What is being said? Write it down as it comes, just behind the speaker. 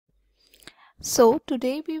So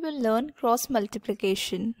today we will learn cross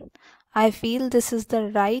multiplication. I feel this is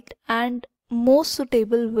the right and most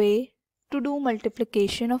suitable way to do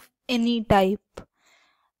multiplication of any type.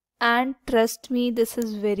 And trust me, this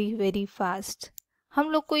is very fast.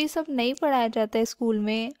 हम लोग को ये सब नहीं पढ़ाया जाता है school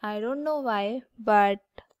में. I don't know why,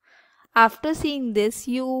 but after seeing this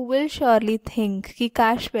you will surely think कि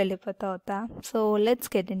काश पहले पता होता. So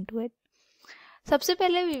let's get into it. सबसे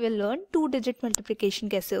पहले we will learn 2-digit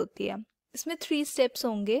multiplication कैसे होती है. इसमें 3 स्टेप्स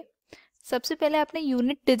होंगे. सबसे पहले आपने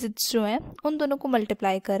यूनिट डिजिट्स जो हैं उन दोनों को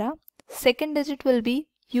मल्टीप्लाई करा. Second digit will be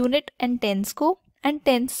unit and tense को, एंड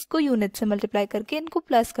टेंस को यूनिट से मल्टीप्लाई करके इनको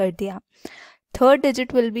प्लस कर दिया. Third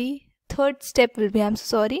step will be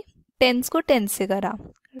tense को टेंस से करा.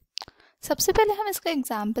 सबसे पहले हम इसका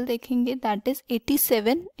एग्जाम्पल देखेंगे, दैट इज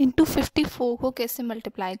 87 इंटू 54 को कैसे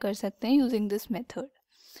मल्टीप्लाई कर सकते हैं using this method.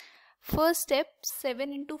 First step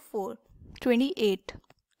 7 into 4 28.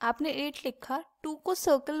 आपने 8 लिखा, 2 को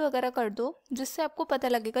सर्कल वगैरह कर दो जिससे आपको पता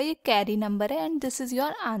लगेगा ये कैरी नंबर है and this is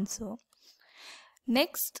your answer.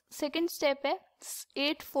 Next second step है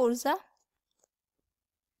 8 4 ज़ा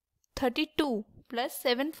 32 प्लस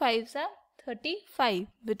 7 5 ज़ा 35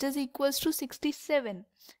 which is equals to 67.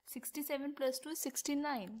 67 plus 2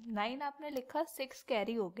 69. 9 आपने लिखा, 6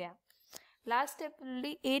 कैरी हो गया. Last step will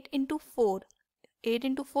be 8 into 4. 8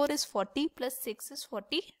 into 4 is 40 plus 6 is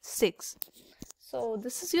 46. So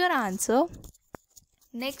this is your answer.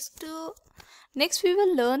 Next we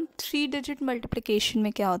will learn 3-digit multiplication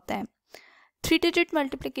में क्या होता है. 3-digit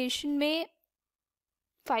multiplication में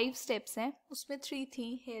 5 steps हैं, उसमें 3 थी,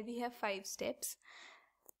 here we have 5 steps.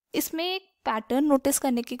 इसमें एक पैटर्न नोटिस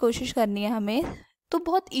करने की कोशिश करनी है हमें, तो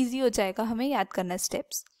बहुत ईजी हो जाएगा हमें याद करना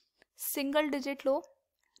स्टेप्स. सिंगल डिजिट लो,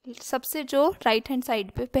 सबसे जो राइट हैंड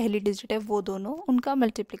साइड पे पहली डिजिट है वो दोनों, उनका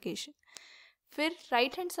मल्टीप्लिकेशन. फिर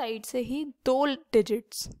राइट हैंड साइड से ही 2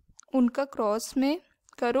 डिजिट्स उनका क्रॉस में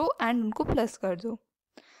करो एंड उनको प्लस कर दो.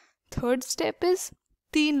 थर्ड स्टेप इज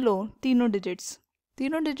 3 लो, तीनों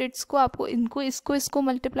डिजिट्स को आपको इसको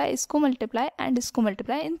मल्टीप्लाई एंड इसको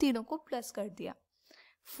मल्टीप्लाई, इन तीनों को प्लस कर दिया.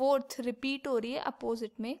 फोर्थ रिपीट हो रही है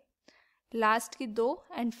अपोजिट में, लास्ट की 2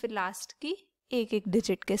 एंड फिर लास्ट की एक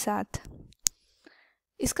डिजिट के साथ.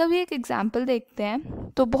 इसका भी एक एग्जाम्पल देखते हैं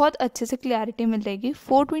तो बहुत अच्छे से क्लैरिटी मिल जाएगी.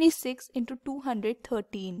 426 इंटू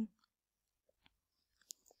 213.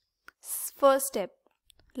 फर्स्ट स्टेप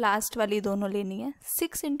लास्ट वाली दोनों लेनी है.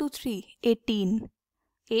 6 into 3 18.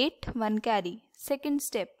 8 1 carry. Second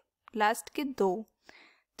step last के 2.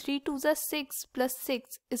 3 2 ज़ा 6 प्लस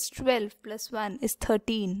 6 इज 12 प्लस 1 इज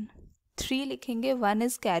 13. 3 लिखेंगे, 1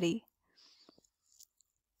 is carry.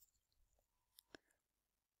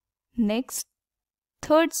 Next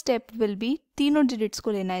third step will be तीनों डिजिट्स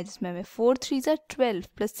को लेना है जिसमें हमें 4 3 ज़ा 12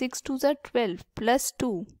 प्लस 6 2 ज़ा 12 प्लस 2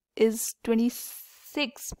 इज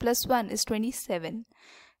 26 प्लस 1 इज 27.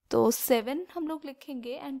 तो 7 हम लोग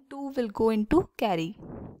लिखेंगे and 2 will go into carry.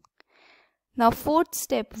 Now fourth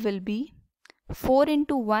step will be 4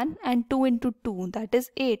 into 1 and 2 into 2, that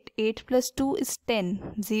is 8. 8 plus 2 is 10.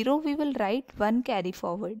 0 we will write, 1 carry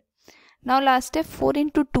forward. Now last step 4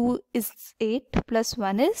 into 2 is 8 plus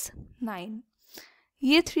 1 is 9.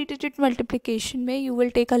 ये 3-digit multiplication में you will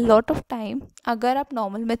take a lot of time अगर आप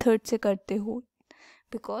normal method से करते हो.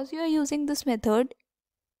 Because you are using this method,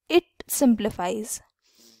 it simplifies.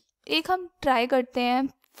 एक हम try करते हैं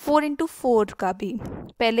 4 इंटू 4 का भी.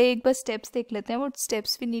 पहले एक बार स्टेप्स देख लेते हैं, वो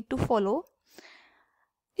steps we need to follow.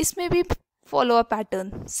 इसमें भी follow a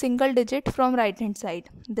pattern. Single digit from right hand side,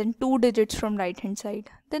 then 2 digits from right hand side,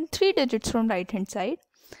 then 3 digits from right hand side,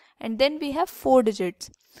 and then we have 4 digits.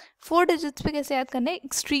 4 digits पे कैसे याद करना है,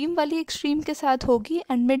 extreme वाली extreme के साथ होगी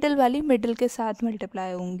एंड मिडिल वाली मिडिल के साथ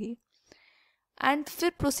मल्टीप्लाई होंगी, एंड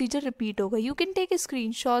फिर प्रोसीजर रिपीट होगा. यू कैन टेक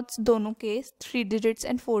स्क्रीनशॉट्स दोनों के, 3 digits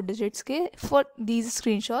एंड 4 digits के. For these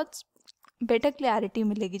screenshots better clarity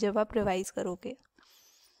मिलेगी जब आप रिवाइज करोगे.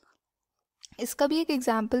 इसका भी एक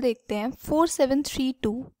एग्जाम्पल देखते हैं.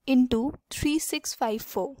 4732 इंटू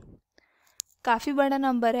 3654. काफ़ी बड़ा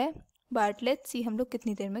नंबर है, बट लेट्स सी हम लोग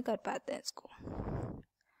कितनी देर में कर पाते हैं इसको.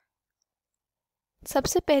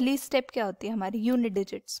 सबसे पहली स्टेप क्या होती है हमारी, unit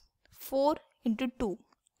digits. 4 into 2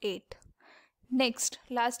 8. Next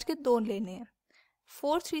last के 2 लेने हैं.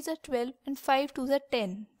 4 3 ज़ा 12 एंड 5 2 ज़ा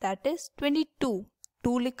 10, दैट इज 22.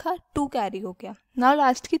 2 लिखा, 2 कैरी हो गया. नाउ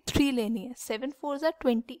लास्ट की 3 लेनी है. 7 4 ज़ा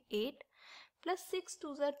 28 प्लस 6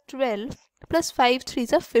 2 ज़ा 12 प्लस 5 3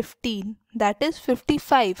 ज़ा 15, दैट इज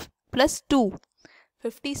 55 प्लस 2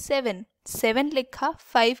 57. 7 लिखा,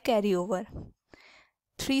 5 कैरी ओवर.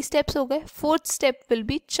 3 स्टेप्स हो गए. फोर्थ स्टेप विल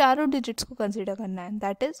बी चारों डिजिट्स को कंसिडर करना है,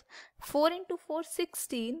 that is 4 into 4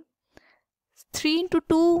 16. 3 into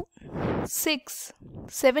 2, 6.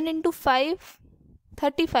 7 into 5,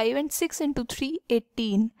 35. And 6 into 3,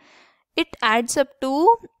 18. It adds up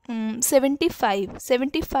to 75.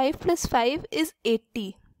 75 plus 5 is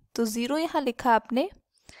 80. तो 0 यहाँ लिखा आपने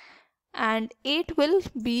and 8 will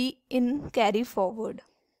be in carry forward.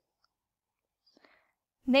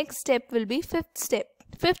 Next step will be fifth step.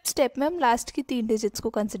 Fifth step में हम लास्ट की 3 डिजिट्स को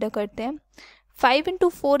कंसिडर करते हैं. 5 into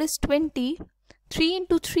 4 is 20. 3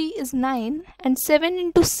 into 3 is 9 and 7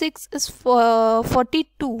 into 6 is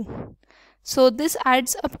 42. So this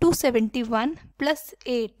adds up to 71 plus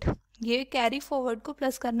 8. ये कैरी फॉरवर्ड को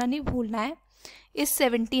plus करना नहीं भूलना है. इस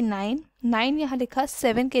 79. 9 यहाँ लिखा,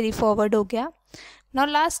 7 कैरी फॉरवर्ड हो गया. Now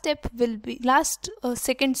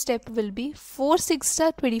second step will be 4 6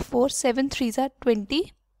 are 24, 7 3s are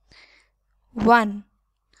 21.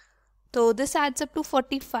 So this adds up to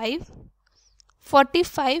 45.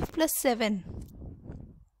 45 plus 7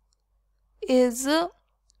 is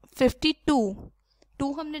 52.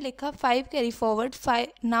 2 हमने लिखा, 5 carry forward. 5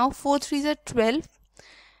 now 4 3s are 12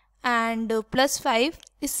 and plus 5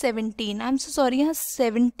 is 17. I'm so sorry, यहाँ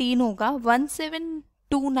 17 होगा.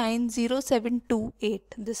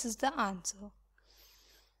 17290728. This is the answer.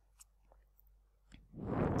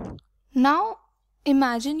 Now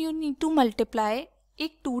imagine you need to multiply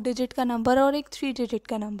एक 2 digit का number और एक 3 digit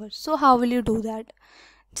का number. So how will you do that?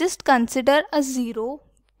 Just consider a 0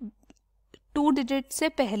 2 digit से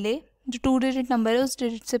पहले, जो 2 digit नंबर है उस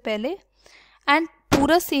digit से पहले, एंड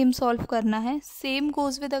पूरा सेम सॉल्व करना है. सेम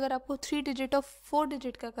गोज विद अगर आपको 3 digit और 4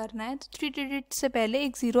 digit का करना है तो 3 digit से पहले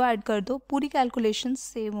एक 0 ऐड कर दो, पूरी कैलकुलेशन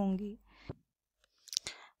सेम होंगी.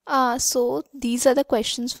 So these are the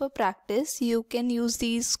questions for practice. You can use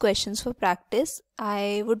these questions for practice.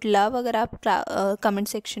 I would love अगर आप comment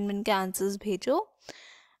section में इनके answers भेजो.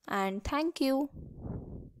 And thank you.